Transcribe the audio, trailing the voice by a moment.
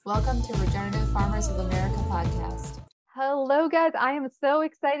Welcome to Regenerative Farmers of America podcast. Hello, guys. I am so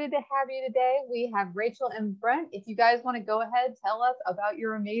excited to have you today. We have Rachel and Brent. If you guys want to go ahead, tell us about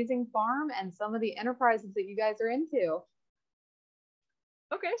your amazing farm and some of the enterprises that you guys are into.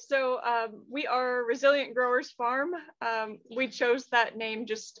 Okay, so we are Resilient Growers Farm. We chose that name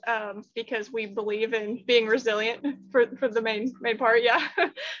just because we believe in being resilient for the main part, yeah.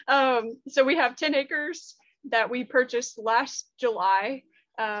 So we have 10 acres that we purchased last July.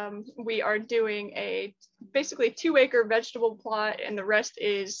 We are doing a basically 2-acre vegetable plot, and the rest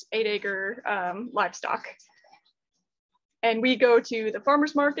is 8-acre livestock. And we go to the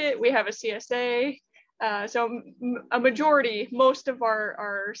farmer's market. We have a CSA. So a majority, most of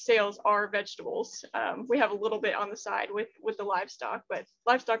our sales are vegetables. We have a little bit on the side with the livestock, but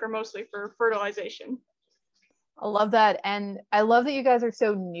livestock are mostly for fertilization. I love that. And I love that you guys are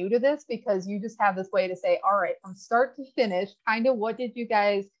so new to this because you just have this way to say, all right, from start to finish, kind of what did you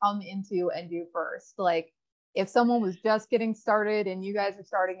guys come into and do first? Like if someone was just getting started and you guys are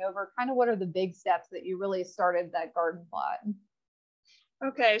starting over, kind of what are the big steps that you really started that garden plot?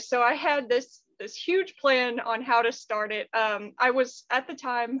 Okay, so I had this huge plan on how to start it. I was at the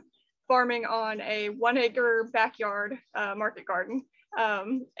time farming on a 1-acre backyard market garden.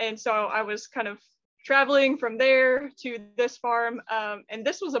 And so I was kind of traveling from there to this farm. And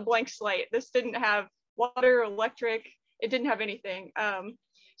this was a blank slate. This didn't have water, electric, it didn't have anything.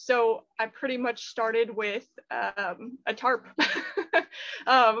 So I pretty much started with a tarp.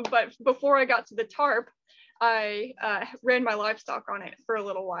 But before I got to the tarp, I ran my livestock on it for a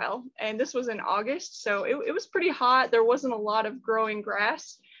little while, and this was in August, so it was pretty hot. There wasn't a lot of growing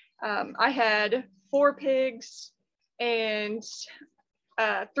grass. I had 4 pigs and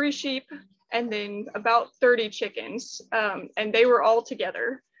 3 sheep, and then about 30 chickens, and they were all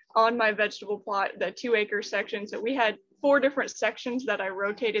together on my vegetable plot, the 2-acre section. So we had 4 different sections that I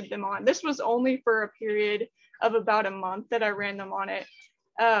rotated them on. This was only for a period of about a month that I ran them on it.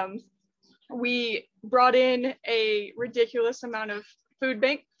 We brought in a ridiculous amount of food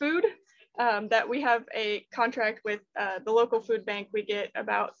that we have a contract with the local food bank. We get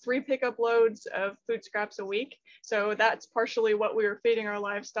about 3 pickup loads of food scraps a week. So that's partially what we were feeding our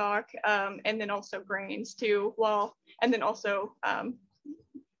livestock, and then also grains too. Well, and then also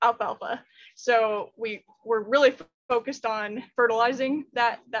alfalfa. So we were really focused on fertilizing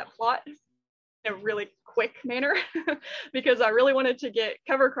that plot in a really quick manner because I really wanted to get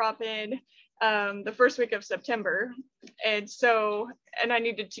cover crop in the first week of September. And I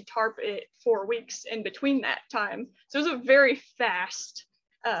needed to tarp it 4 weeks in between that time. So it was a very fast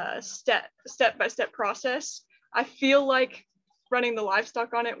step-by-step process. I feel like running the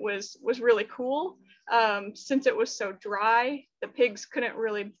livestock on it was really cool. Since it was so dry, the pigs couldn't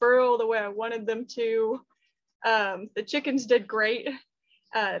really burrow the way I wanted them to. The chickens did great.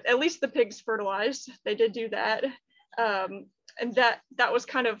 At least the pigs fertilized. They did do that. And that was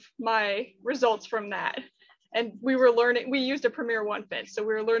kind of my results from that. And we used a Premier One fence, so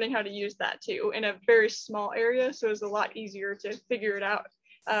we were learning how to use that too in a very small area, so it was a lot easier to figure it out.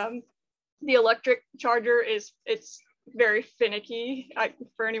 The electric charger it's very finicky.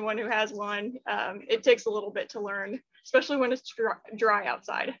 For anyone who has one, it takes a little bit to learn, especially when it's dry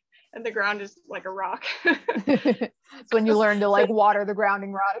outside and the ground is like a rock. It's when you learn to like water the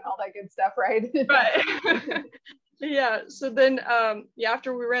grounding rod and all that good stuff, right? Right. Yeah, so then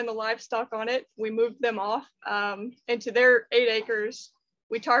after we ran the livestock on it, we moved them off into their 8 acres.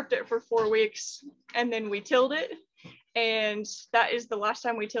 We tarped it for 4 weeks, and then we tilled it, and that is the last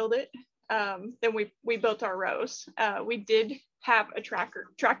time we tilled it. Then we built our rows. We did have a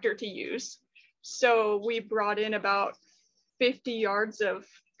tractor to use, so we brought in about 50 yards of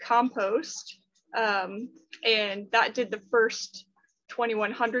compost, and that did the first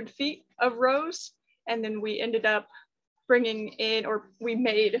 2,100 feet of rows. And then we ended up we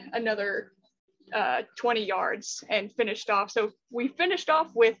made another 20 yards and finished off. So we finished off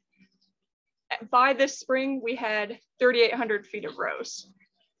with, by this spring, we had 3,800 feet of rows.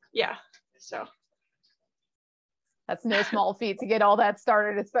 Yeah, so. That's no small feat to get all that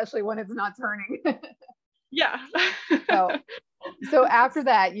started, especially when it's not turning. Yeah. So after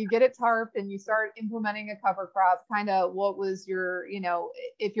that, you get it tarped and you start implementing a cover crop. Kind of what was your,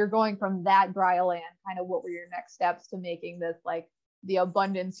 if you're going from that dry land, kind of what were your next steps to making this like the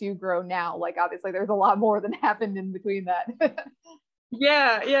abundance you grow now? Like obviously there's a lot more than happened in between that.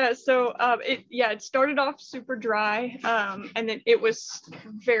 Yeah. So it started off super dry, and then it was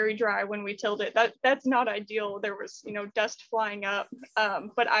very dry when we tilled it. That's not ideal. There was dust flying up,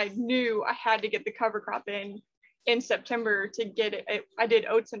 but I knew I had to get the cover crop in September to get it. I did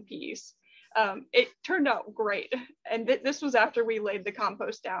oats and peas. it turned out great. And this was after we laid the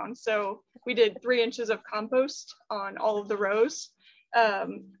compost down. So we did 3 inches of compost on all of the rows,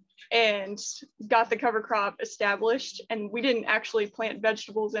 and got the cover crop established. And we didn't actually plant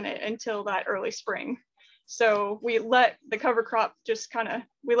vegetables in it until that early spring. So we let the cover crop just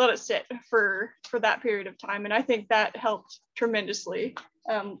we let it sit for that period of time. And I think that helped tremendously.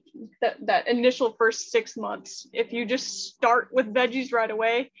 That initial first 6 months, if you just start with veggies right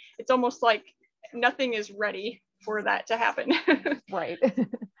away, it's almost like nothing is ready for that to happen. Right.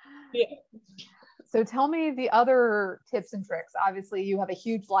 Yeah. So tell me the other tips and tricks. Obviously, you have a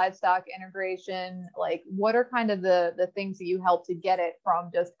huge livestock integration. Like, what are kind of the things that you help to get it from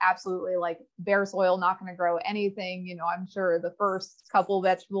just absolutely like bare soil, not going to grow anything? You know, I'm sure the first couple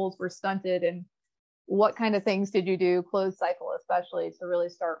vegetables were stunted. And what kind of things did you do, closed cycle especially, to really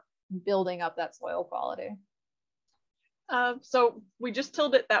start building up that soil quality? So we just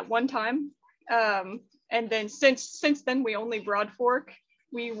tilled it that one time. And then since then, we only broad fork.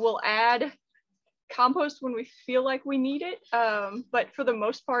 We will add compost when we feel like we need it, but for the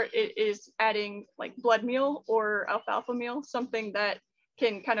most part it is adding like blood meal or alfalfa meal, something that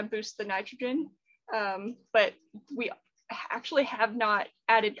can kind of boost the nitrogen, but we actually have not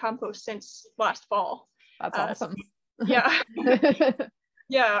added compost since last fall. That's awesome. Yeah.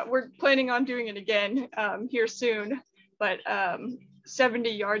 Yeah, we're planning on doing it again here soon, but 70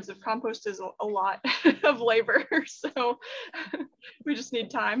 yards of compost is a lot of labor, so we just need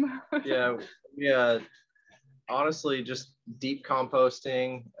time. Yeah, honestly, just deep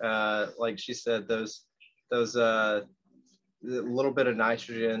composting, like she said, those a little bit of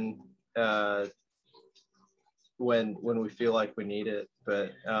nitrogen when we feel like we need it,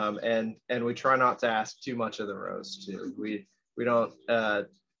 but and we try not to ask too much of the rows too. We don't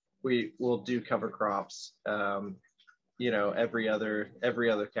we will do cover crops, you know, every other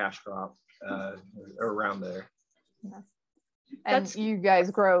cash crop around there. Yes. And you guys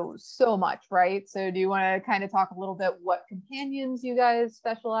grow so much, right? So do you want to kind of talk a little bit what companions you guys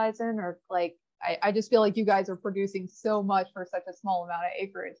specialize in? Or like, I just feel like you guys are producing so much for such a small amount of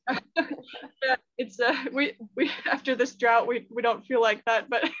acreage. Yeah, it's we after this drought, we don't feel like that,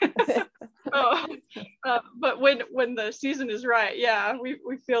 but but when the season is right, yeah, we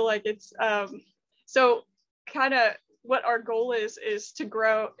feel like it's so kind of what our goal is to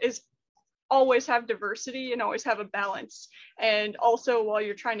grow is always have diversity and always have a balance. And also while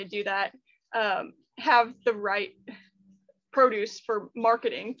you're trying to do that, have the right produce for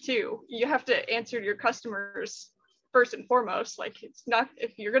marketing too. You have to answer to your customers first and foremost. Like, it's not,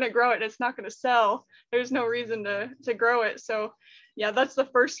 if you're going to grow it, it's not going to sell. There's no reason to grow it. So yeah, that's the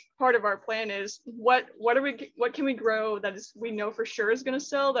first part of our plan is what can we grow that is, we know for sure is going to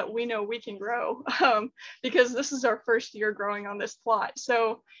sell, that we know we can grow, because this is our first year growing on this plot.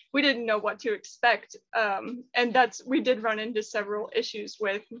 So we didn't know what to expect. And we did run into several issues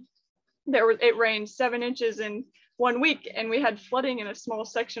with, it rained 7 inches in 1 week, and we had flooding in a small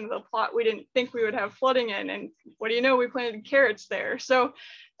section of the plot we didn't think we would have flooding in. And what do you know, we planted carrots there. So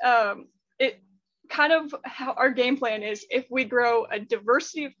it kind of how our game plan is, if we grow a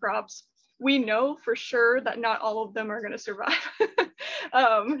diversity of crops, we know for sure that not all of them are going to survive.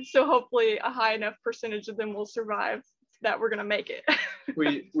 So hopefully a high enough percentage of them will survive that we're going to make it.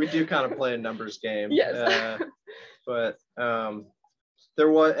 we do kind of play a numbers game. Yes. But there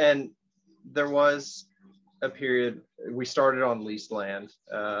was a period we started on leased land.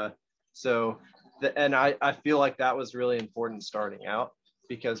 And I feel like that was really important starting out,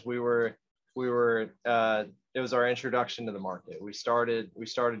 because we were it was our introduction to the market. We started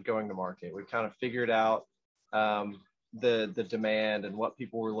going to market. We kind of figured out the demand and what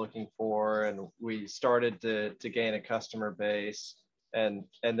people were looking for, and we started to gain a customer base. And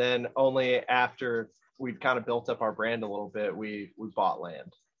then only after we'd kind of built up our brand a little bit, we bought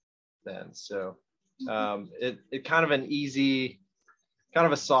land then. So it kind of an easy, kind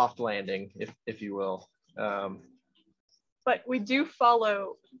of a soft landing, if you will. But we do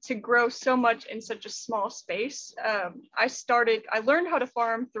follow, to grow so much in such a small space. I learned how to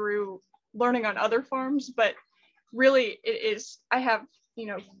farm through learning on other farms, but really I have,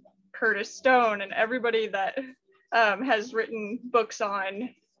 Curtis Stone and everybody that has written books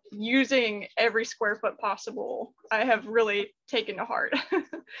on using every square foot possible, I have really taken to heart.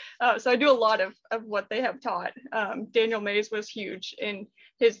 So I do a lot of what they have taught. Daniel Mays was huge in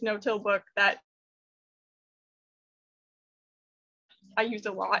his no-till book that I use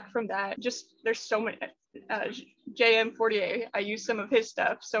a lot from that. Just there's so many, JM Fortier, I use some of his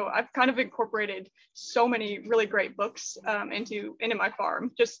stuff. So I've kind of incorporated so many really great books into my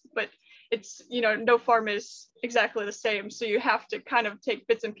farm. But it's, no farm is exactly the same. So you have to kind of take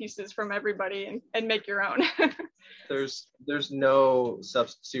bits and pieces from everybody and make your own. There's no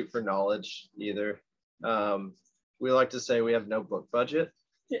substitute for knowledge either. We like to say we have no book budget.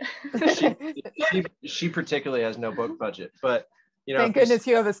 Yeah. she particularly has no book budget, but thank goodness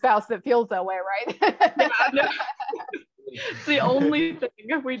you have a spouse that feels that way, right? Yeah, no. It's the only thing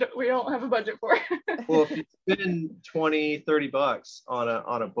we don't have a budget for. Well, if you spend $20-$30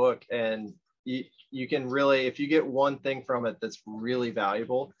 on a book, and you can really, if you get one thing from it that's really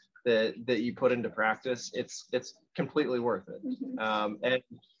valuable that you put into practice, it's completely worth it. Mm-hmm.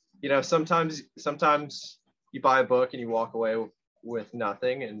 And sometimes you buy a book and you walk away with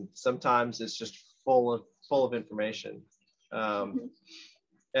nothing, and sometimes it's just full of information.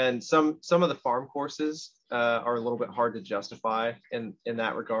 And some of the farm courses are a little bit hard to justify in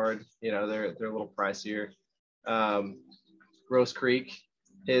that regard. They're a little pricier. Rose Creek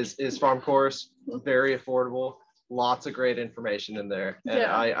is farm course, very affordable, lots of great information in there, and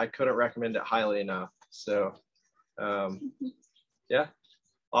yeah. I couldn't recommend it highly enough. So yeah,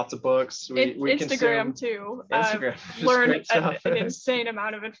 lots of books. We Instagram too. Instagram. Learn an insane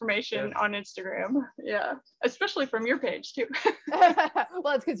amount of information on Instagram. Yeah, especially from your page too.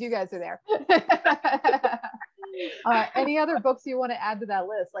 Well, it's because you guys are there. Any other books you want to add to that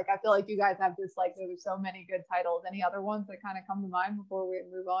list? Like, I feel like you guys have just there's so many good titles. Any other ones that kind of come to mind before we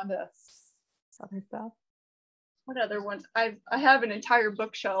move on to other stuff? What other ones? I have an entire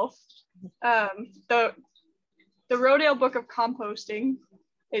bookshelf. The Rodale Book of Composting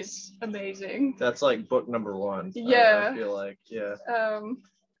is amazing. That's like book number 1. Yeah. I feel like, yeah.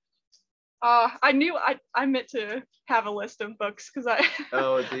 I knew I meant to have a list of books because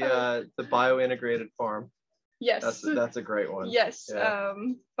the Bio-Integrated Farm. Yes. That's a great one. Yes. Yeah.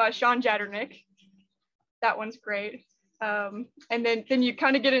 By Sean Jadrnick. That one's great. And then you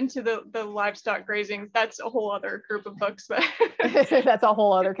kind of get into the livestock grazing. That's a whole other group of books. That's a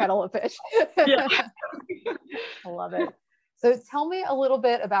whole other kettle of fish. Yeah. I love it. So tell me a little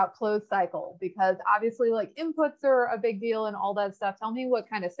bit about closed cycle, because obviously inputs are a big deal and all that stuff. Tell me what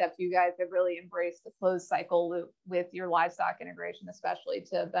kind of steps you guys have really embraced the closed cycle loop with your livestock integration, especially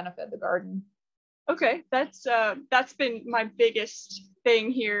to benefit the garden. Okay, that's been my biggest thing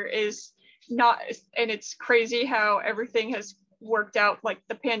here is and it's crazy how everything has worked out, like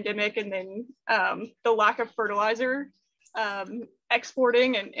the pandemic and then the lack of fertilizer,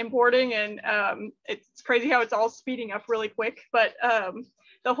 exporting and importing, and it's crazy how it's all speeding up really quick. But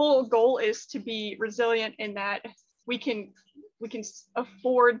the whole goal is to be resilient in that we can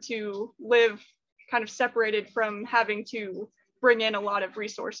afford to live kind of separated from having to bring in a lot of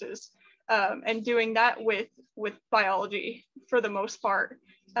resources, and doing that with biology for the most part.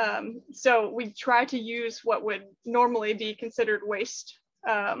 So we try to use what would normally be considered waste,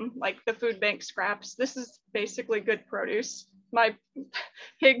 like the food bank scraps. This is basically good produce. My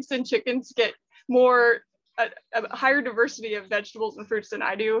pigs and chickens get a higher diversity of vegetables and fruits than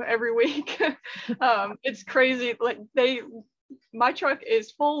I do every week. It's crazy. My truck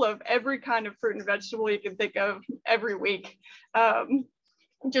is full of every kind of fruit and vegetable you can think of every week.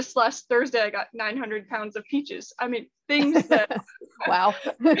 Just last Thursday, I got 900 pounds of peaches. I mean, things that wow.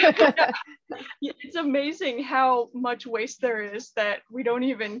 It's amazing how much waste there is that we don't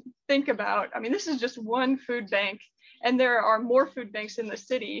even think about. I mean, this is just one food bank, and there are more food banks in the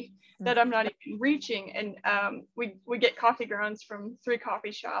city that I'm not even reaching. And we get coffee grounds from 3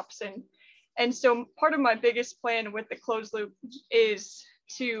 coffee shops, and so part of my biggest plan with the closed loop is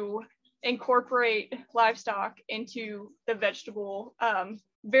to incorporate livestock into the vegetable,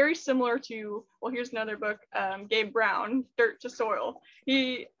 very similar to, well, here's another book, Gabe Brown, Dirt to Soil.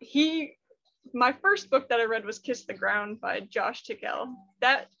 My first book that I read was Kiss the Ground by Josh Tickell.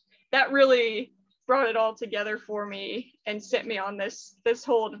 That really brought it all together for me and sent me on this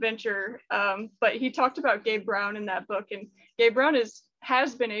whole adventure. But he talked about Gabe Brown in that book, and Gabe Brown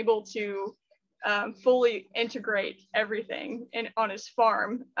has been able to fully integrate everything on his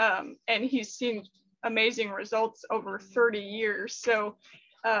farm, and he's seen amazing results over 30 years. So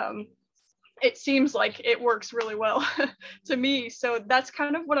it seems like it works really well to me. So that's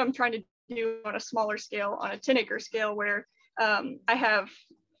kind of what I'm trying to do on a smaller scale, on a 10-acre scale, where I have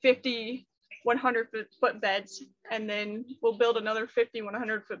 50 100-foot beds, and then we'll build another 50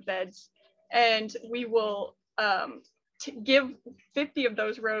 100-foot beds, and we will give 50 of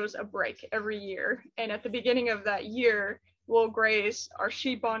those rows a break every year. And at the beginning of that year, we'll graze our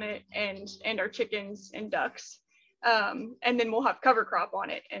sheep on it and our chickens and ducks, and then we'll have cover crop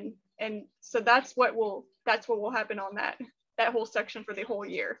on it. And so that's what will happen on that whole section for the whole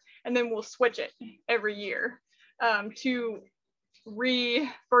year. And then we'll switch it every year to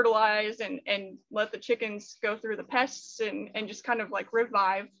re-fertilize and let the chickens go through the pests and just kind of like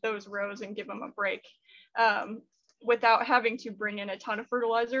revive those rows and give them a break. Without having to bring in a ton of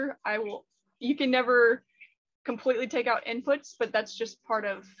fertilizer. You can never completely take out inputs, but that's just part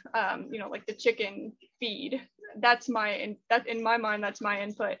of, like the chicken feed. In my mind, that's my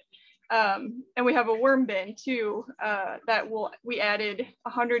input. And we have a worm bin too, we added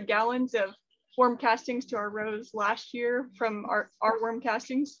 100 gallons of worm castings to our rows last year from our worm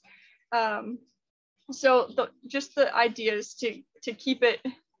castings. So just the idea is to keep it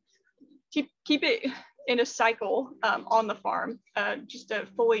in a cycle on the farm, just a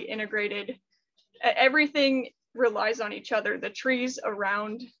fully integrated, everything relies on each other. The trees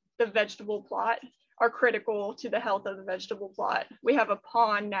around the vegetable plot are critical to the health of the vegetable plot. We have a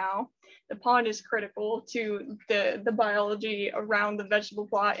pond now. The pond is critical to the biology around the vegetable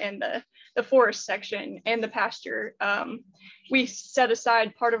plot and the forest section and the pasture. We set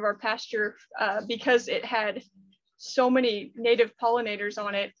aside part of our pasture because it had so many native pollinators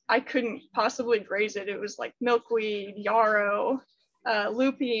on it, I couldn't possibly graze it. It was like milkweed, yarrow,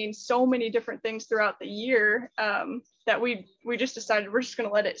 lupine, so many different things throughout the year that we just decided we're just going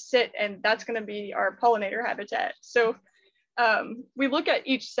to let it sit, and that's going to be our pollinator habitat. So we look at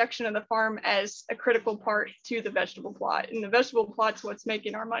each section of the farm as a critical part to the vegetable plot, and the vegetable plot's what's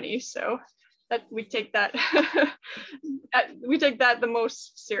making our money. So that we take that the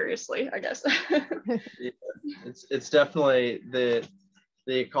most seriously, I guess. Yeah, it's definitely the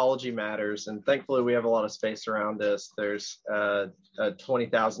ecology matters, and thankfully we have a lot of space around us. There's a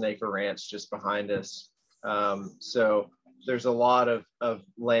 20,000 acre ranch just behind us, so there's a lot of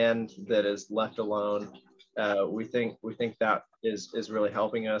land that is left alone. We think that is really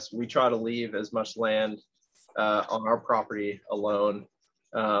helping us. We try to leave as much land on our property alone,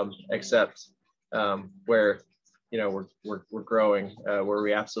 except where we're growing, where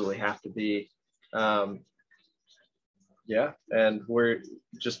we absolutely have to be. Yeah, and we're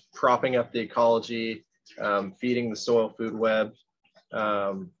just propping up the ecology, feeding the soil food web.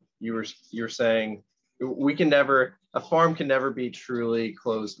 You were saying a farm can never be truly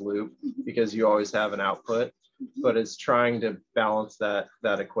closed loop because you always have an output, but it's trying to balance that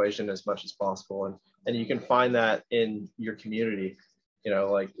equation as much as possible, and you can find that in your community.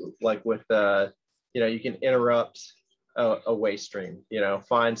 Like with you can interrupt a waste stream,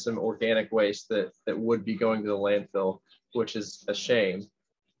 find some organic waste that would be going to the landfill, which is a shame,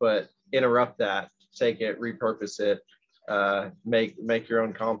 but interrupt that, take it, repurpose it, make your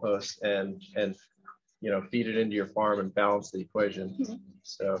own compost and feed it into your farm and balance the equation.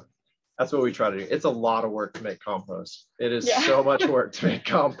 So that's what we try to do. It's a lot of work to make compost. It is so much work to make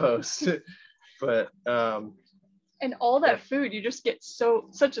compost, but and all that food, you just get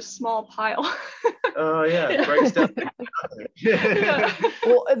such a small pile. Oh yeah, it breaks down. Yeah.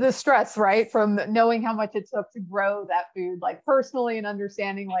 Well, the stress, right, from knowing how much it took to grow that food, like personally, and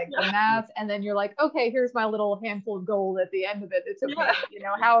understanding like the math, and then you're like, okay, here's my little handful of gold at the end of it. It's okay,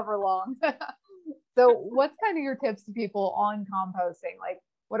 however long. So what's kind of your tips to people on composting? Like,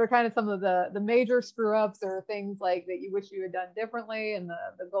 what are kind of some of the major screw ups or things like that you wish you had done differently, and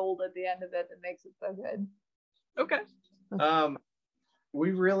the gold at the end of it that makes it so good? Okay.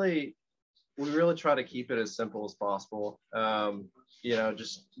 We really try to keep it as simple as possible.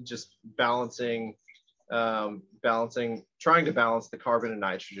 Just balancing, trying to balance the carbon and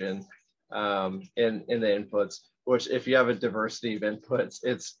nitrogen in the inputs, which if you have a diversity of inputs,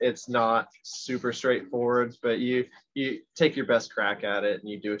 it's not super straightforward, but you take your best crack at it and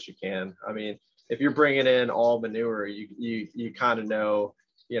you do what you can. I mean, if you're bringing in all manure, you kind of know,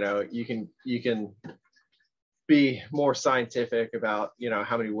 you can be more scientific about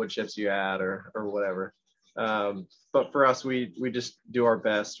how many wood chips you add or whatever, but for us we just do our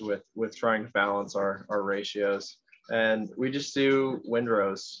best with trying to balance our ratios, and we just do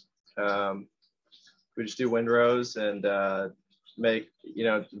windrows. And make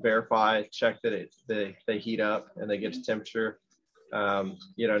verify, check that they heat up and they get to temperature.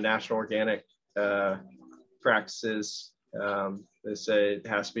 National Organic practices, they say it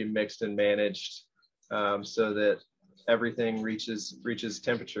has to be mixed and managed, so that everything reaches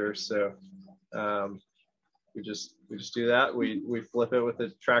temperature. So we just do that. We flip it with a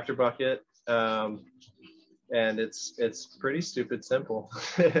tractor bucket, and it's pretty stupid simple.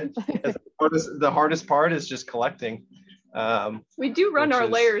 The hardest part is just collecting. We do run our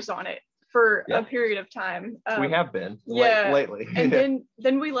layers on it for a period of time. We have been lately, and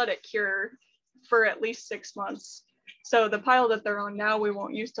then we let it cure for at least 6 months. So the pile that they're on now we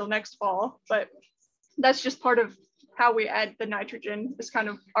won't use till next fall, but that's just part of how we add the nitrogen. Is kind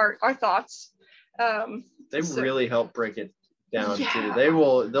of our thoughts. They really help break it down Yeah.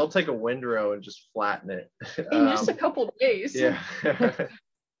 too. They'll take a windrow and just flatten it. In just a couple of days. Yeah.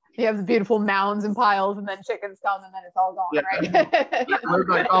 You have the beautiful mounds and piles, and then chickens come, and then it's all gone, right? Where'd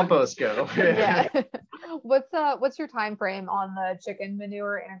my compost go? Yeah. What's your time frame on the chicken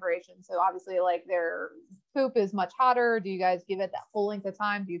manure integration? So obviously, like, their poop is much hotter. Do you guys give it that full length of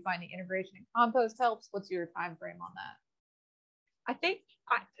time? Do you find the integration in compost helps? What's your time frame on that? I think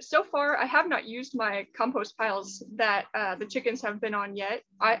so far I have not used my compost piles that the chickens have been on yet.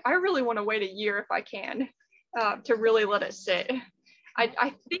 I really want to wait a year if I can to really let it sit.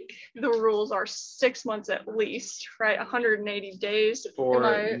 I think the rules are 6 months at least, right? 180 days.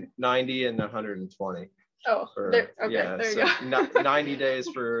 For 90 and 120. Oh, okay, there you go. 90 days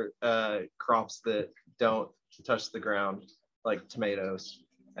for crops that don't touch the ground, like tomatoes,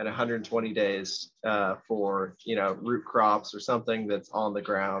 and 120 days for, root crops or something that's on the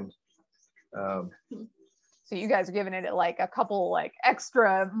ground. So you guys are giving it like a couple like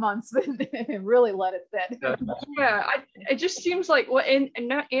extra months and really let it sit. Yeah, it just seems like and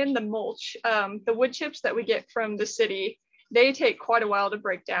the mulch, the wood chips that we get from the city, they take quite a while to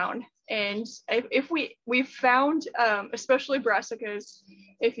break down. And if we've found, especially brassicas,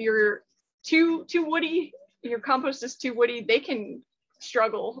 if you're too woody, your compost is too woody, they can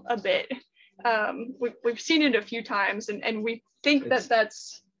struggle a bit. We've seen it a few times, and we think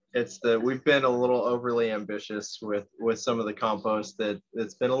that's. We've been a little overly ambitious with some of the compost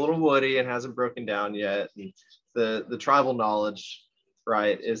that's been a little woody and hasn't broken down yet. And the tribal knowledge,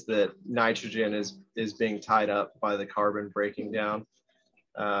 right, is that nitrogen is being tied up by the carbon breaking down.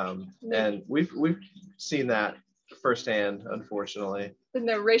 And we've seen that firsthand, unfortunately. And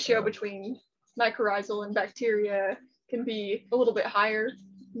the ratio between mycorrhizal and bacteria can be a little bit higher.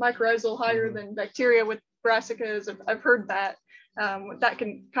 Mycorrhizal higher than bacteria with brassicas. I've heard that. That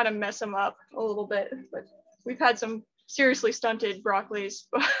can kind of mess them up a little bit, but we've had some seriously stunted broccolis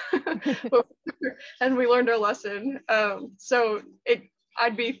and we learned our lesson. So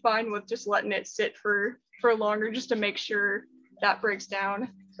I'd be fine with just letting it sit for longer just to make sure that breaks down.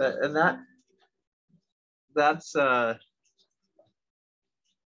 And that's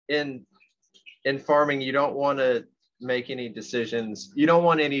in farming, you don't want to make any decisions. You don't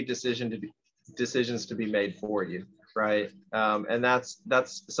want any decisions to be made for you. Right. And that's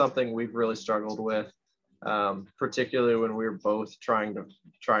something we've really struggled with, particularly when we were both trying,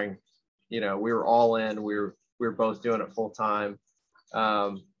 we were all in, we were both doing it full time.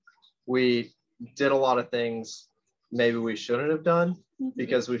 We did a lot of things maybe we shouldn't have done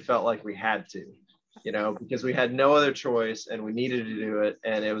because we felt like we had to, because we had no other choice and we needed to do it.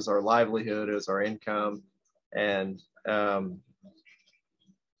 And it was our livelihood, it was our income. And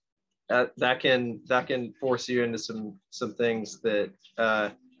that can force you into some things that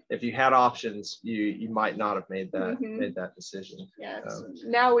if you had options, you might not have made that decision. Yeah.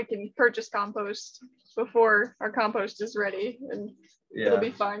 Now we can purchase compost before our compost is ready, and it'll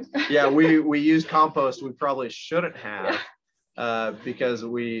be fine. Yeah, we use compost we probably shouldn't have because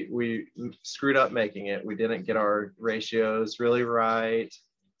we screwed up making it. We didn't get our ratios really right,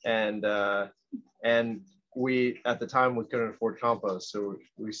 and we at the time we couldn't afford compost, so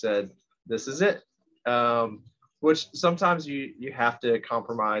we said this is it. Which sometimes you have to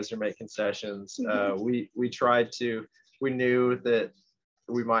compromise or make concessions. We knew that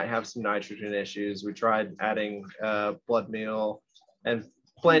we might have some nitrogen issues. We tried adding blood meal and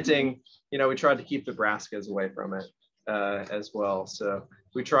planting. We tried to keep the brassicas away from it as well. So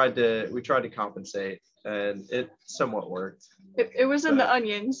we tried to compensate, and it somewhat worked. It was in the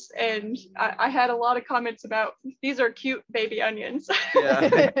onions, and I had a lot of comments about these are cute baby onions.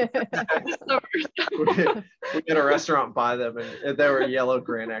 Yeah. we had a restaurant buy them, and they were yellow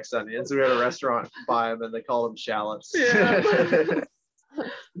Grand X onions. We had a restaurant buy them, and they called them shallots. Yeah.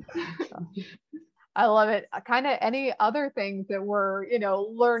 I love it. Kind of any other things that we're,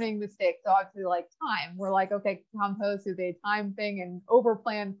 learning mistakes. So obviously, like time, we're like, okay, compost is a time thing and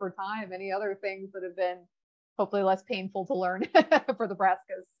overplan for time. Any other things that have been hopefully less painful to learn for the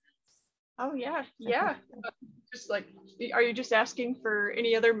brassicas? Oh yeah. Just like, are you just asking for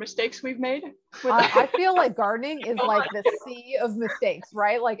any other mistakes we've made? I feel like gardening is like the sea of mistakes,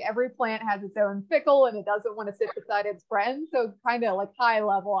 right? Like every plant has its own pickle and it doesn't want to sit beside its friend. So kind of like high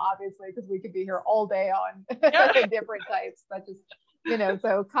level, obviously, because we could be here all day on different types, but just,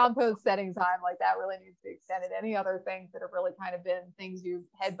 so compost setting time, like that really needs to be extended. Any other things that have really kind of been things you've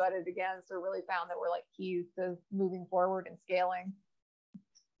headbutted against or really found that were like keys to moving forward and scaling?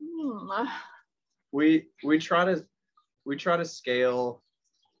 We try to scale.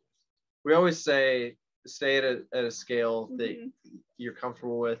 We always say stay at a scale that you're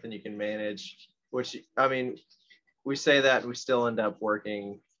comfortable with and you can manage, which, I mean, we say that we still end up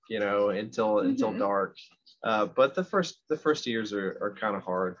working, until dark. But the first years are kind of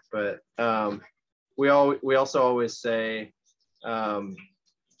hard. But we also always say,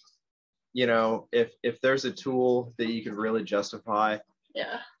 if there's a tool that you can really justify,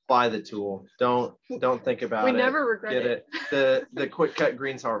 buy the tool. Don't think about it. We never regret it. The quick cut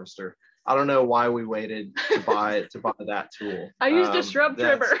greens harvester. I don't know why we waited to buy that tool. I used a shrub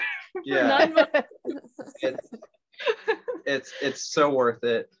trimmer. Yeah. 9 months. It's so worth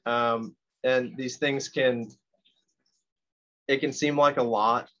it. And these things can seem like a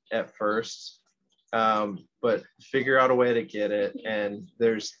lot at first, but figure out a way to get it. And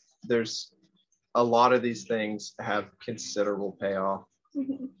there's a lot of these things have considerable payoff.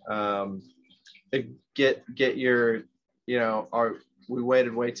 Get your, we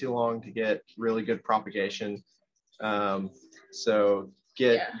waited way too long to get really good propagation. So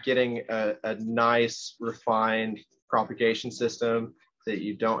getting a nice refined propagation system that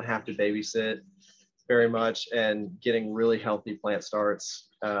you don't have to babysit very much, and getting really healthy plant starts.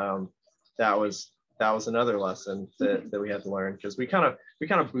 That was another lesson that we had to learn, because we kind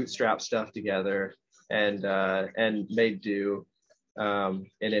of bootstrap stuff together and made do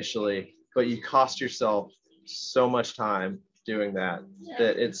initially, but you cost yourself so much time doing that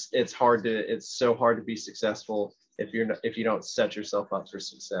that it's so hard to be successful if you don't set yourself up for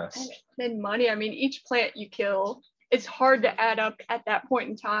success. And money. I mean, each plant you kill, it's hard to add up at that point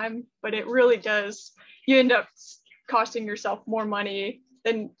in time, but it really does. You end up costing yourself more money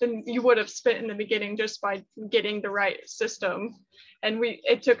than you would have spent in the beginning just by getting the right system. And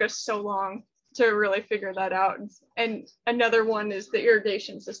it took us so long to really figure that out. And another one is the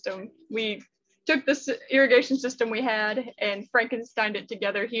irrigation system. We took this irrigation system we had and Frankensteined it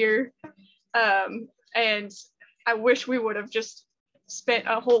together here. And I wish we would have just spent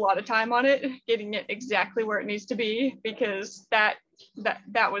a whole lot of time on it, getting it exactly where it needs to be, because that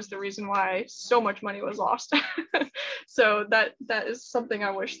was the reason why so much money was lost. So that is something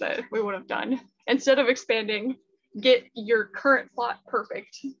I wish that we would have done. Instead of expanding, get your current plot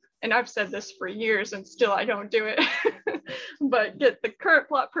perfect. And I've said this for years and still I don't do it. But get the current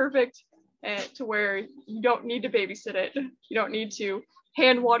plot perfect, and to where you don't need to babysit it. You don't need to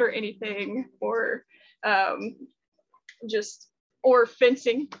hand water anything, or or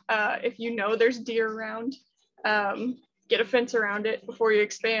fencing. If you know there's deer around, get a fence around it before you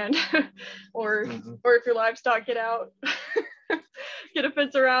expand. or if your livestock get out, get a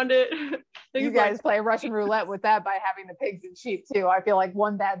fence around it. You guys play Russian roulette with that by having the pigs and sheep too. I feel like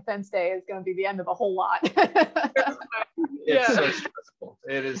one bad fence day is going to be the end of a whole lot. It's so stressful.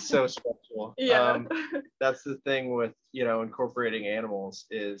 It is so stressful. That's the thing with incorporating animals,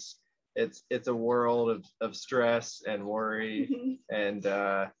 is it's a world of stress and worry. And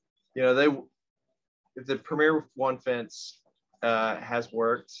the Premier One fence has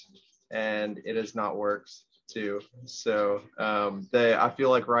worked, and it has not worked too. So I feel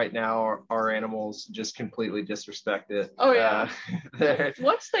like right now our animals just completely disrespect it. Oh yeah.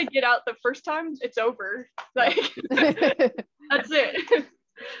 Once they get out the first time, it's over. Like that's it.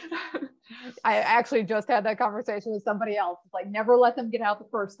 I actually just had that conversation with somebody else. It's like, never let them get out the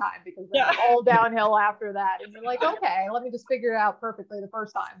first time, because they're all downhill after that. And you're like, okay, let me just figure it out perfectly the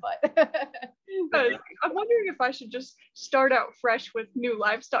first time. But I'm wondering if I should just start out fresh with new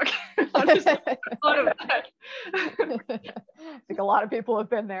livestock. Honestly, I thought of that. I think a lot of people have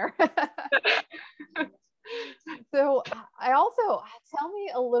been there. So tell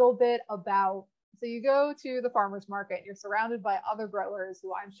me a little bit about, so you go to the farmer's market, you're surrounded by other growers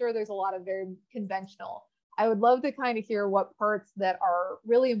who I'm sure there's a lot of very conventional. I would love to kind of hear what parts that are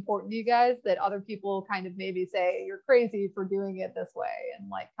really important to you guys that other people kind of maybe say you're crazy for doing it this way, and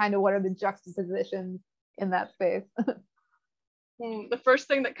like kind of what are the juxtapositions in that space. The first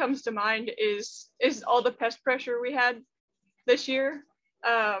thing that comes to mind is all the pest pressure we had this year.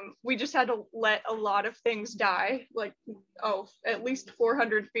 We just had to let a lot of things die, like at least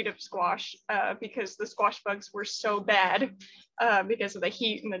 400 feet of squash, because the squash bugs were so bad because of the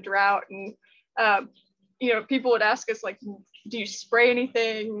heat and the drought. And people would ask us, like, do you spray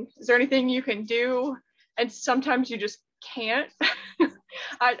anything? Is there anything you can do? And sometimes you just can't.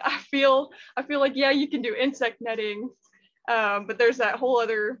 I feel like, yeah, you can do insect netting, but there's that whole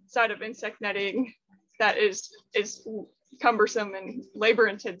other side of insect netting that is cumbersome and labor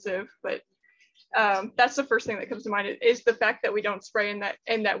intensive. But that's the first thing that comes to mind, is the fact that we don't spray,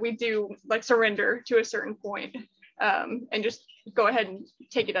 and that we do like surrender to a certain point, and just go ahead and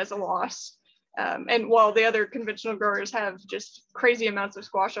take it as a loss. And while the other conventional growers have just crazy amounts of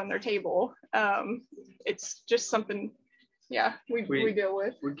squash on their table, it's just something we deal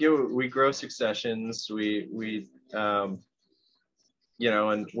with. We grow successions. We And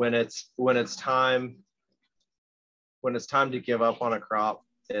when it's time to give up on a crop,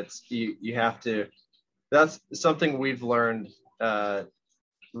 it's you have to. That's something we've learned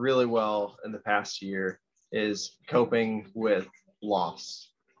really well in the past year, is coping with loss.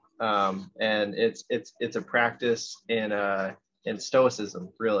 And it's a practice in stoicism.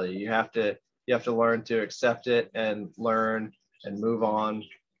 Really, you have to learn to accept it and learn and move on.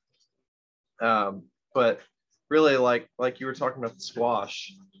 But really, like you were talking about the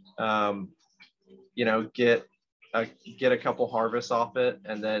squash, get a couple harvests off it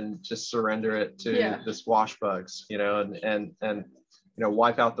and then just surrender it to the squash bugs, and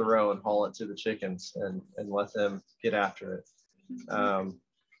wipe out the row and haul it to the chickens and let them get after it.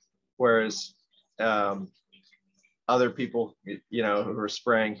 Whereas other people, who are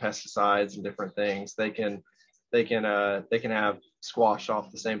spraying pesticides and different things, they can have squash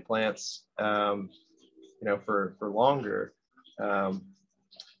off the same plants, for longer.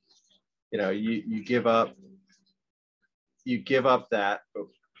 You give up that,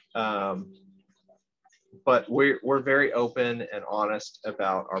 but we're very open and honest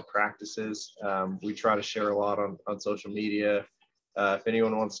about our practices. We try to share a lot on social media. If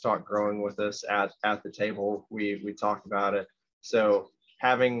anyone wants to talk growing with us at the table, we talk about it. So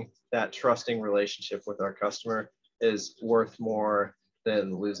having that trusting relationship with our customer is worth more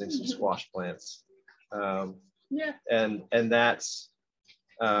than losing some squash plants. And that's,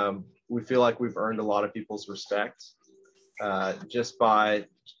 we feel like we've earned a lot of people's respect just by,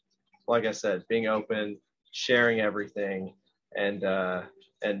 like I said, being open, sharing everything, and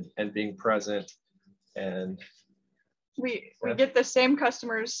being present. And we get the same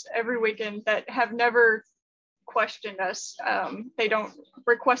customers every weekend that have never questioned us. They don't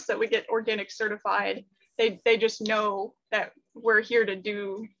request that we get organic certified. They just know that we're here to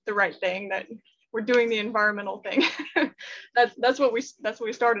do the right thing, that we're doing the environmental thing. that's what we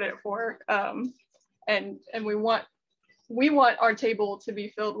started it for. And we want our table to be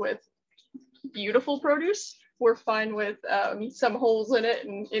filled with beautiful produce. We're fine with some holes in it,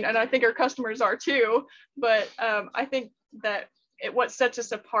 and I think our customers are too. But I think that what sets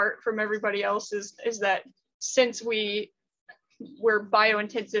us apart from everybody else is that since we're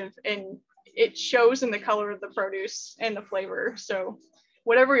bio-intensive, and it shows in the color of the produce and the flavor. So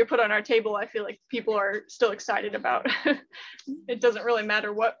whatever we put on our table, I feel like people are still excited about. It doesn't really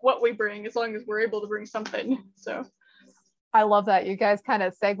matter what we bring, as long as we're able to bring something. So I love that. You guys kind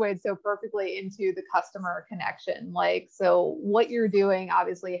of segued so perfectly into the customer connection. So what you're doing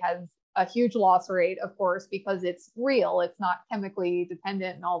obviously has a huge loss rate, of course, because it's real, it's not chemically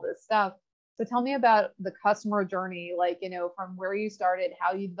dependent and all this stuff. So tell me about the customer journey, from where you started,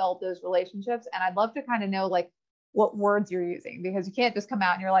 how you developed those relationships. And I'd love to kind of know what words you're using, because you can't just come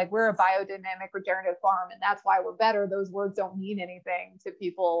out and you're like, we're a biodynamic regenerative farm and that's why we're better. Those words don't mean anything to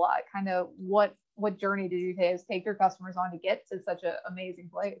people. Kind of what journey did you take your customers on to get to such an amazing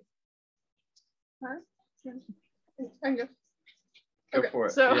place? Go for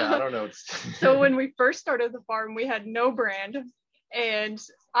it. So, I don't know. So when we first started the farm, we had no brand, and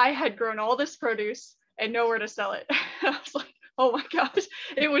I had grown all this produce and nowhere to sell it. I was like, oh my gosh,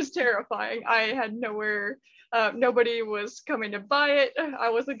 it was terrifying. I had nowhere. Nobody was coming to buy it. I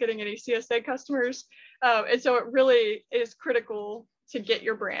wasn't getting any CSA customers. And so it really is critical to get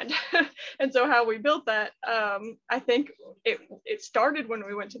your brand. And so how we built that, I think it started when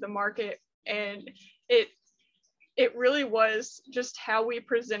we went to the market, and it really was just how we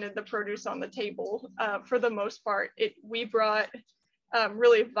presented the produce on the table. For the most part, we brought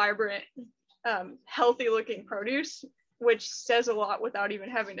really vibrant, healthy looking produce, which says a lot without even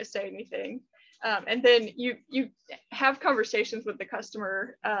having to say anything. And then you have conversations with the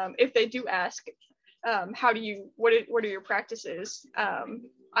customer. If they do ask, what are your practices?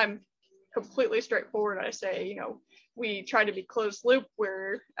 I'm completely straightforward. I say, we try to be closed loop.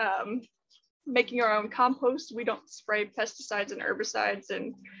 We're making our own compost. We don't spray pesticides and herbicides,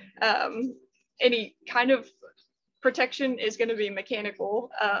 and any kind of protection is going to be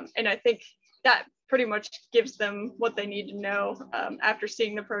mechanical. And I think that pretty much gives them what they need to know after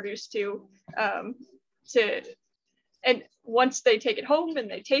seeing the produce too. And once they take it home and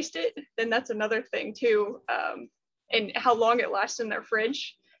they taste it, then that's another thing too. And how long it lasts in their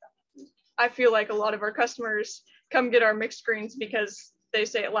fridge. I feel like a lot of our customers come get our mixed greens because they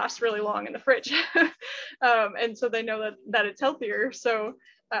say it lasts really long in the fridge. And so they know that it's healthier. So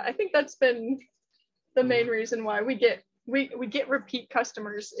I think that's been the main reason why we get we get repeat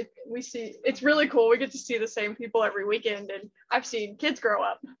customers. We see, it's really cool. We get to see the same people every weekend, and I've seen kids grow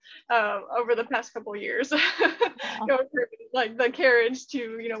up over the past couple of years, going from like the carriage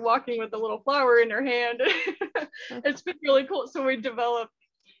to walking with a little flower in their hand. It's been really cool. So we develop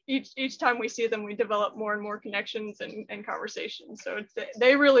each time we see them, we develop more and more connections and conversations. So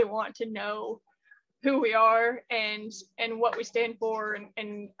they really want to know who we are and what we stand for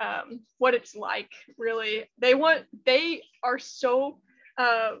and what it's like. Really, they are so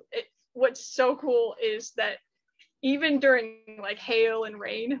what's so cool is that even during like hail and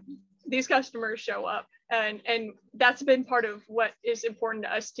rain, these customers show up, and that's been part of what is important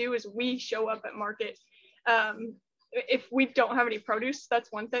to us too, is we show up at market. If we don't have any produce, that's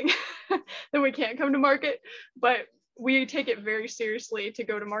one thing, then we can't come to market, but we take it very seriously to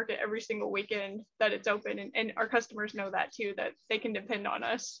go to market every single weekend that it's open, and our customers know that too, that they can depend on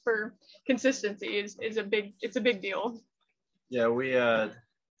us for consistency is a big deal. Yeah, we're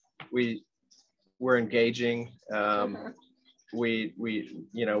engaging.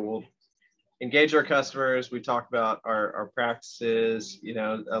 We'll engage our customers. We talk about our practices.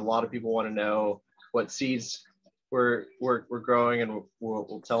 A lot of people want to know what seeds we're growing, and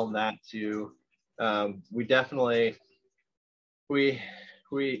we'll tell them that too. We definitely we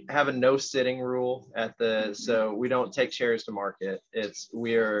have a no sitting rule so we don't take chairs to market.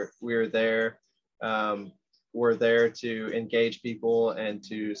 We're there. We're there to engage people and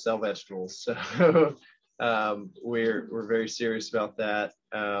to sell vegetables. So we're very serious about that.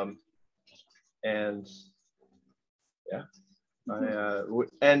 And yeah,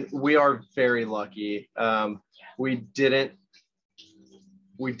 and we are very lucky. We didn't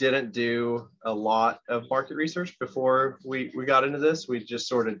do a lot of market research before we got into this. We just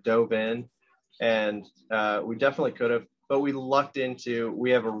sort of dove in, and we definitely could have, but we lucked into, we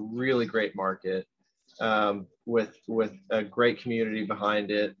have a really great market with a great community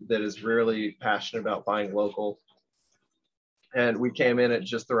behind it that is really passionate about buying local. And we came in at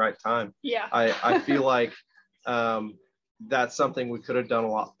just the right time. Yeah. I feel like that's something we could have done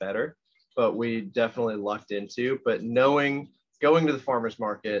a lot better, but we definitely lucked into. But going to the farmer's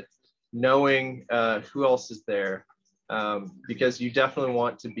market, knowing who else is there, because you definitely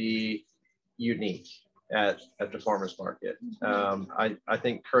want to be unique at the farmer's market. I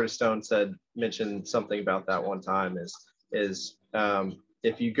think Curtis Stone mentioned something about that one time is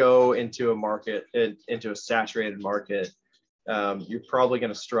if you go into a market, into a saturated market, you're probably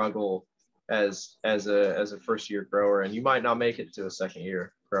going to struggle as a first year grower, and you might not make it to a second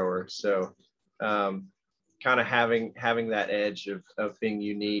year grower. So kind of having that edge of being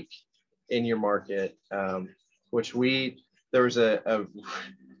unique in your market, which there was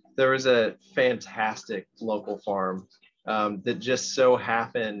a fantastic local farm that just so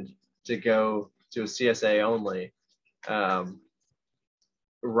happened to go to a CSA only,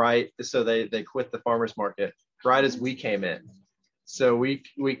 right? So they quit the farmers market right as we came in. So we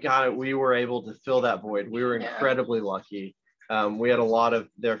were able to fill that void. We were incredibly lucky. We had a lot of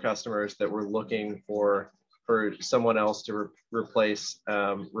their customers that were looking for someone else to replace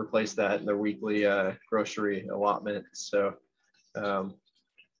that in their weekly grocery allotment. So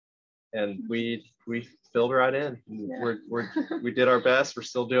and we filled right in. Yeah. We did our best. We're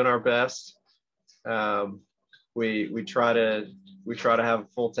still doing our best. We try to have a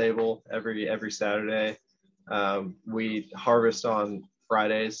full table every Saturday. We harvest on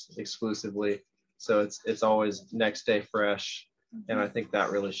Fridays exclusively, so it's always next day fresh, and I think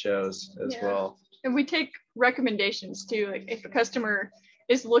that really shows as well. And we take recommendations too. Like if a customer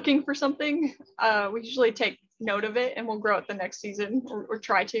is looking for something, we usually take note of it and we'll grow it the next season or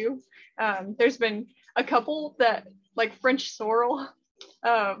try to. There's been a couple that, like French sorrel.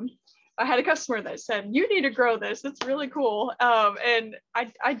 I had a customer that said, "You need to grow this. It's really cool." And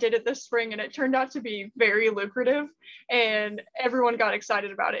I did it this spring, and it turned out to be very lucrative, and everyone got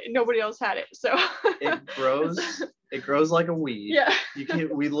excited about it, and nobody else had it. So it grows like a weed. Yeah.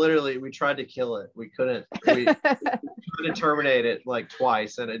 We tried to kill it. We couldn't. We tried to terminate it like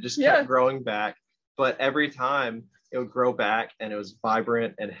twice, and it just kept growing back. But every time it would grow back, and it was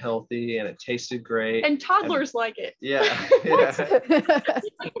vibrant and healthy, and it tasted great. And toddlers like it. Yeah.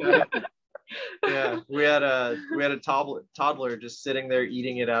 Yeah. We had a toddler just sitting there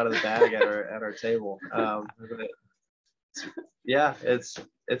eating it out of the bag at our table. Yeah, it's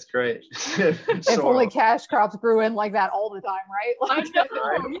great. If only cash crops grew in like that all the time, right? I know.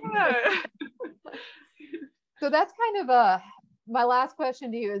 Yeah. So that's kind of my last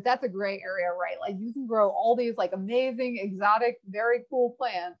question to you is, that's a gray area, right? Like you can grow all these like amazing, exotic, very cool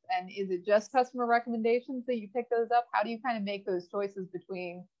plants. And is it just customer recommendations that you pick those up? How do you kind of make those choices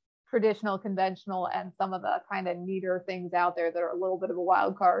between traditional, conventional, and some of the kind of neater things out there that are a little bit of a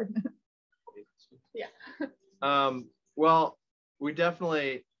wild card? Yeah. Well, we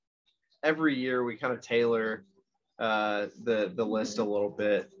definitely, every year we kind of tailor the list a little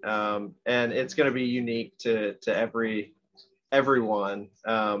bit, and it's going to be unique to everyone.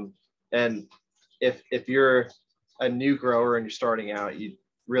 And if you're a new grower and you're starting out, you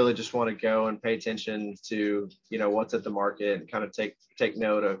really just want to go and pay attention to, you know, what's at the market and kind of take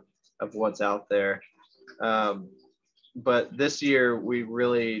note of what's out there. But this year we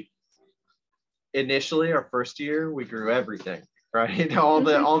really, initially our first year, we grew everything, right? all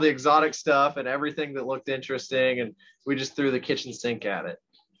the exotic stuff and everything that looked interesting, and we just threw the kitchen sink at it.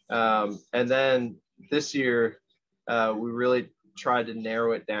 And then this year we really tried to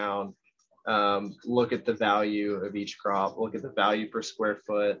narrow it down, look at the value of each crop, look at the value per square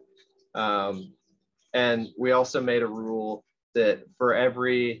foot. And we also made a rule that for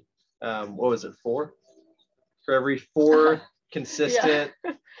every, what was it, four? For every four consistent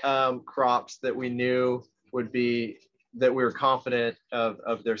crops that we knew would be, that we were confident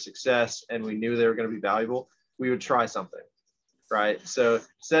of their success and we knew they were going to be valuable, we would try something, right? So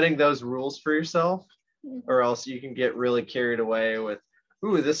setting those rules for yourself, or else you can get really carried away with,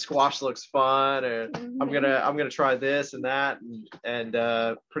 ooh, this squash looks fun, and I'm gonna try this and that, and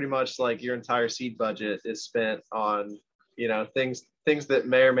pretty much like your entire seed budget is spent on, you know, things that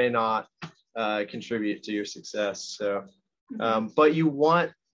may or may not contribute to your success. So but you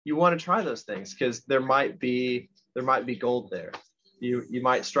want to try those things, because there might be gold there. You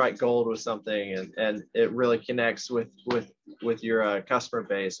might strike gold with something, and it really connects with your customer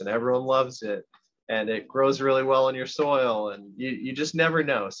base, and everyone loves it, and it grows really well in your soil, and you just never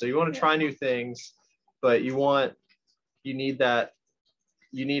know. So you want to try new things, but you need a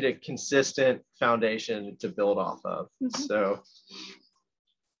consistent foundation to build off of. So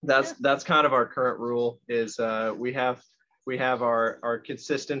that's kind of our current rule is we have our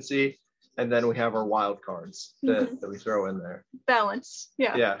consistency, and then we have our wild cards that we throw in there. Balance.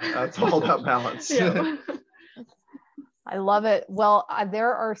 Yeah, that's all about balance. I love it. Well,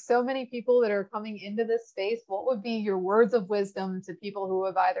 there are so many people that are coming into this space. What would be your words of wisdom to people who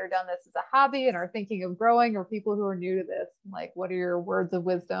have either done this as a hobby and are thinking of growing, or people who are new to this? Like, what are your words of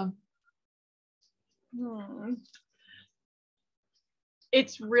wisdom?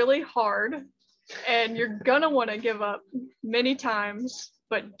 It's really hard, and you're gonna want to give up many times,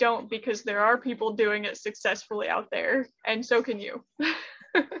 but don't, because there are people doing it successfully out there, and so can you.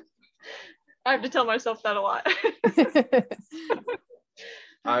 I have to tell myself that a lot.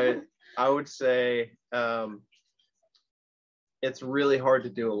 I would say it's really hard to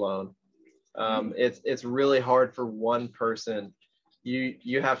do alone. It's really hard for one person.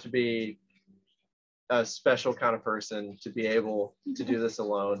 You have to be a special kind of person to be able to do this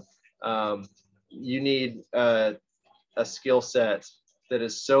alone. You need a skill set that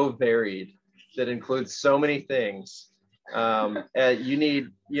is so varied, that includes so many things. You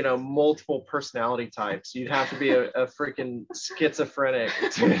need, multiple personality types. You'd have to be a freaking schizophrenic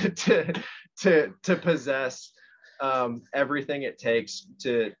to possess everything it takes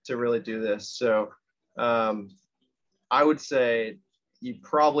to really do this. So I would say you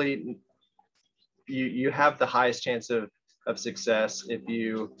probably you have the highest chance of success if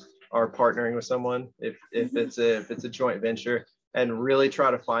you are partnering with someone, if it's a joint venture, and really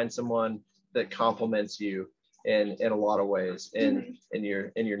try to find someone that complements you in a lot of ways, in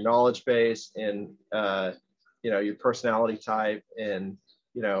your knowledge base, in your personality type, and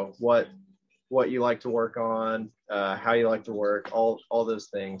what you like to work on, how you like to work, all those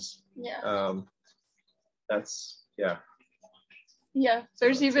things. There's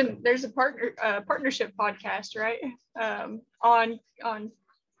a partnership podcast, right? On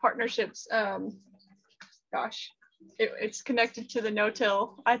partnerships. It's connected to the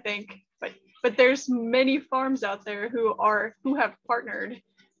no-till, I think, but there's many farms out there who have partnered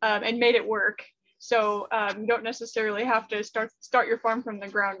and made it work. So you don't necessarily have to start your farm from the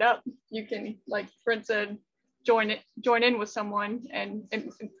ground up. You can, like Brent said, join in with someone, and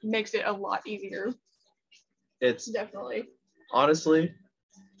it makes it a lot easier. It's definitely, honestly,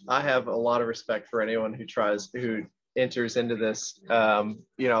 I have a lot of respect for anyone who enters into this alone.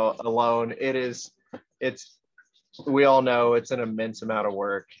 We all know it's an immense amount of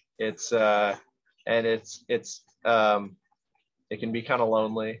work. It can be kind of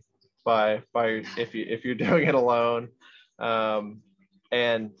lonely if you're doing it alone.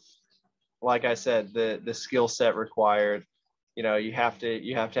 And like I said, the skill set required, you have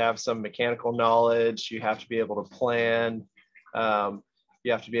to have some mechanical knowledge. You have to be able to plan.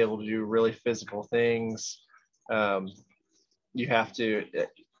 You have to be able to do really physical things. You have to,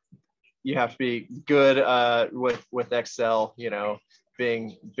 you have to be good with Excel,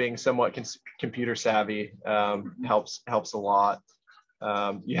 being somewhat computer savvy helps a lot.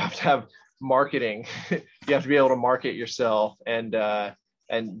 You have to have marketing. You have to be able to market yourself and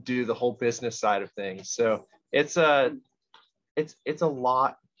do the whole business side of things. So it's a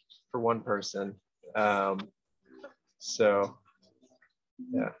lot for one person. So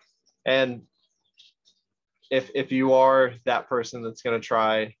yeah, and if you are that person that's going to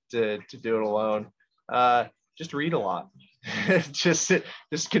try to do it alone, just read a lot. just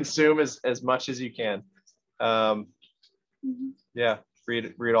consume as much as you can. Yeah,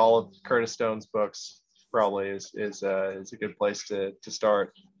 read all of Curtis Stone's books. Probably is a good place to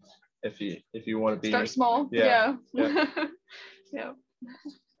start if you want to be start small. Yeah. Yeah.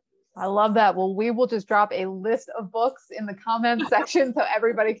 I love that. Well, we will just drop a list of books in the comments section so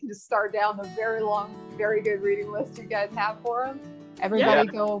everybody can just start down the very long, very good reading list you guys have for them. Everybody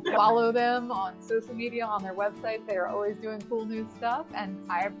go follow them on social media, on their website. They are always doing cool new stuff. And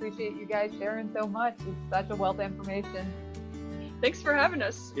I appreciate you guys sharing so much. It's such a wealth of information. Thanks for having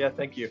us. Yeah, thank you.